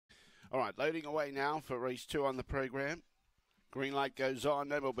All right, loading away now for race 2 on the program. Green light goes on,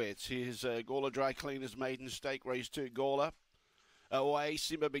 no more bets. Here's Gawler Dry Cleaners Maiden Stake, race 2, Gawler. Away,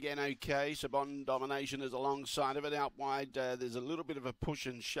 Simba began okay. Sabon Domination is alongside of it. Out wide, there's a little bit of a push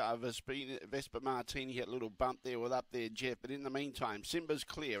and shove. Vespa Martini had a little bump there with Up There Jeff. But in the meantime, Simba's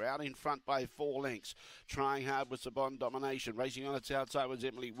clear. Out in front by 4 lengths. Trying hard with Sabon Domination. Racing on its outside was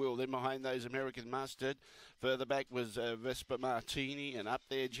Emily Will. Then behind those, American Mustard. Further back was Vespa Martini and Up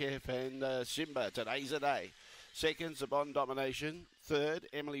There Jeff and Simba. Today's a day. Second, Sabon Domination. Third,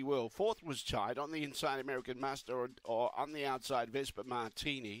 Emily Will. Fourth was Chide. On the inside, American Master, or on the outside, Vespa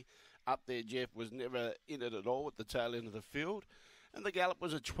Martini. Up There, Jeff was never in it at all at the tail end of the field. And the gallop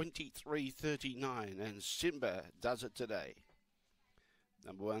was a 23.39, and Simba does it today.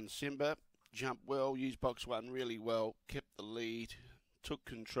 Number 1, Simba. Jumped well, used box 1 really well, kept the lead, took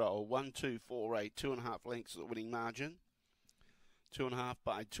control. 1, 2, 4, 8, 2.5 lengths of the winning margin. 2.5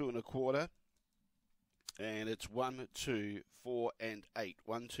 by 2 1/4. And it's 1, 2, 4, and 8.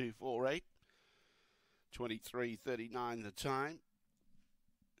 1, 2, 4, 8. 23.39 the time.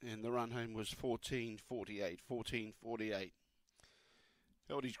 And the run home was 14.48. 14.48.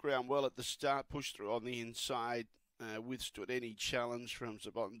 Held his ground well at the start. Pushed through on the inside. Withstood any challenge from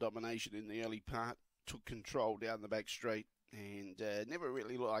Sabon Domination in the early part. Took control down the back straight. And never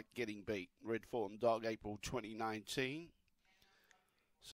really liked getting beat. Red Fawn Dog, April 2019.